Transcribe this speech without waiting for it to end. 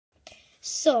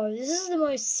So, this is the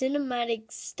most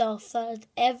cinematic stuff that has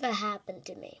ever happened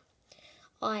to me.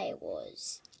 I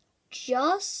was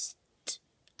just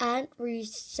at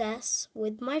recess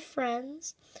with my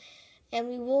friends, and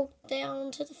we walked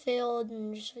down to the field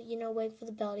and just, wait for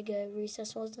the bell to go.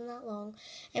 Recess wasn't that long.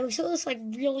 And we saw this,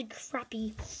 really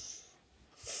crappy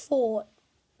fort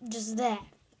just there.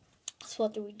 So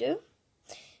what do?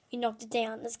 We knocked it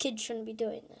down. This kid shouldn't be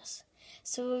doing this.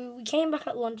 So we came back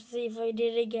at lunch to see if they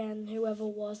did it again, whoever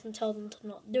it was, and tell them to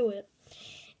not do it.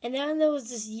 And then there was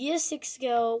this year 6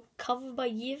 girl covered by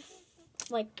year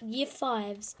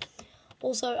 5s.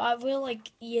 Also, we're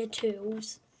year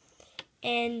 2s.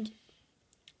 And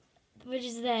we're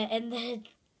just there, and they're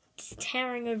just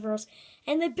towering over us.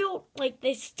 And they built,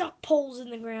 they stuck poles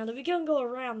in the ground, and we couldn't go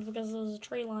around because there was a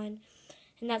tree line,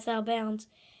 and that's our bounds.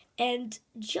 And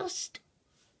just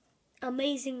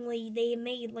amazingly, they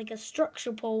made a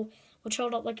structure pole which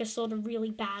held up a sort of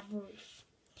really bad roof.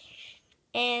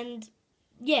 And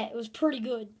yeah, it was pretty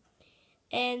good.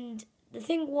 And the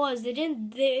thing was,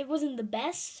 it wasn't the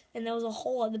best, and there was a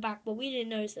hole at the back, but we didn't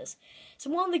notice this. So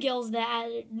one of the girls there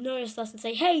noticed us and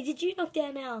say, "Hey, did you knock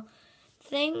down our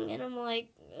thing?" And I'm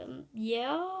like,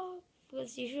 yeah,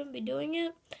 because you shouldn't be doing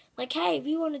it. Hey,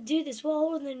 we want to do this, we're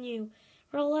older than you,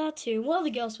 we're allowed to. One of the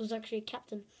girls was actually a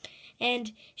captain.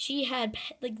 And she had,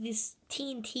 this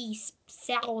TNT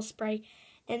sour spray.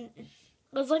 And it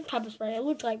was like pepper spray. It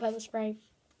looked like pepper spray.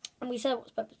 And we said it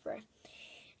was pepper spray.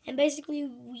 And basically,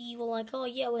 we were like, oh,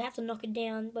 yeah, we have to knock it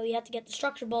down. But we have to get the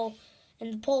structure ball.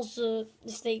 And the poles,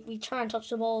 if we try and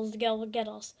touch the balls, the girl would get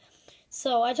us.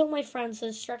 So I told my friends to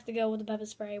distract the girl with the pepper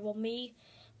spray. While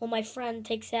my friend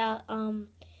takes out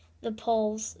the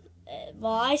poles.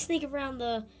 While I sneak around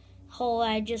the hole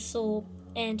I just saw,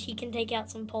 and he can take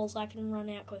out some poles so I can run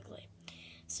out quickly.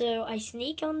 So I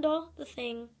sneak under the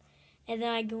thing, and then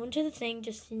I go into the thing,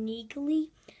 just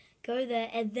sneakily go there,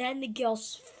 and then the girl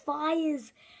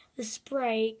fires the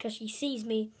spray, because she sees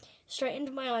me, straight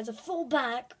into my eyes. I fall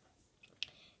back,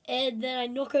 and then I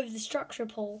knock over the structure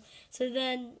pole. So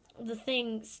then the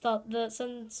thing some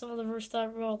of the roof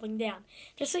started rolling down.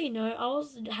 Just so you know,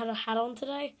 I had a hat on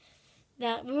today.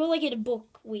 That we were in a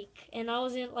book week, and I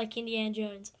was in Indiana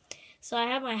Jones. So I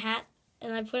had my hat,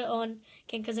 and I put it on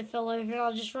again because it fell over. I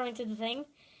was just running to the thing,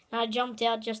 and I jumped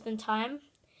out just in time.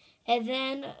 And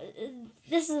then,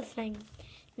 this is the thing.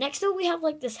 Next door we have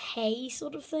this hay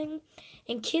sort of thing,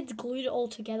 and kids glued it all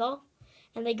together,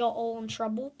 and they got all in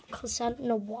trouble because I don't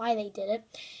know why they did it.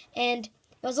 And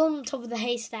it was on top of the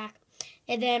haystack,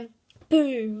 and then,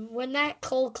 boom, when that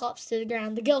coal collapsed to the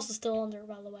ground, the girls are still under it,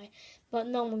 by the way, but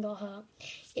no one got hurt.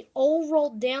 It all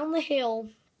rolled down the hill,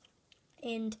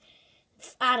 and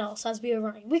at us as we were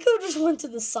running. We could have just went to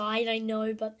the side, I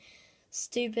know, but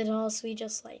stupid us, we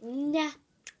just nah,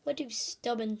 we're too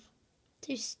stubborn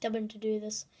to do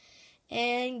this.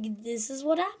 And this is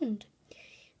what happened.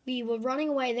 We were running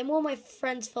away, then one of my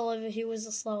friends fell over who was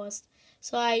the slowest.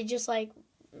 So I just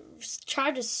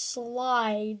tried to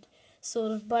slide,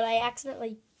 sort of, but I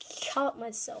accidentally cut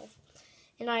myself.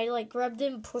 And I grabbed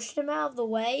him, pushed him out of the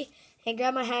way, and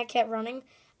grabbed my hat, kept running.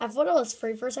 I thought I was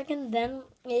free for a second, then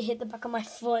it hit the back of my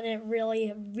foot, and it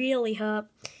really hurt.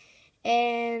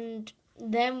 And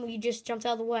then we just jumped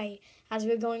out of the way as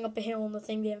we were going up a hill, and the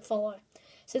thing didn't follow.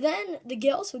 So then the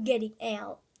girls were getting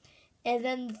out, and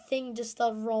then the thing just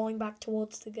started rolling back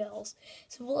towards the girls.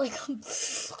 So we're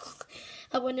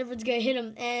I wonder if it's going to hit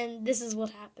them, and this is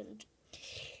what happened.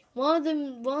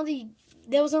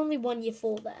 There was only one year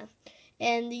 4 there.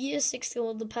 And the year 6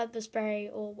 with the pepper spray,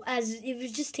 or as it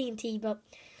was just TNT, but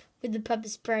with the pepper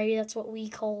spray, that's what we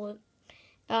call it.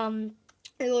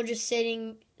 They were just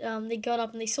sitting, they got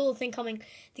up and they saw the thing coming.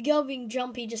 The girl being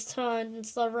jumpy just turned and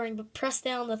started running, but pressed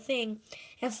down the thing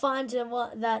and found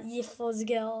that year 4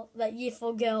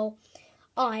 girl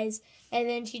eyes, and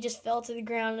then she just fell to the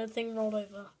ground and the thing rolled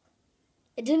over.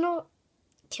 It did not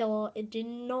kill her, it did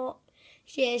not.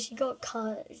 Yeah, she got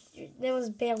cut. There was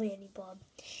barely any blood.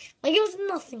 It was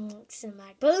nothing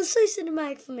cinematic, but it was so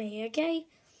cinematic for me, okay?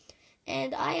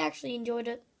 And I actually enjoyed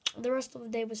it. The rest of the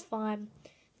day was fine.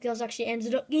 The girls actually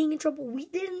ended up getting in trouble. We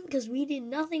didn't, because we did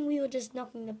nothing. We were just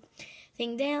knocking the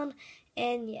thing down.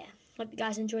 And yeah, hope you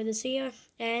guys enjoyed this video,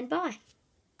 and bye.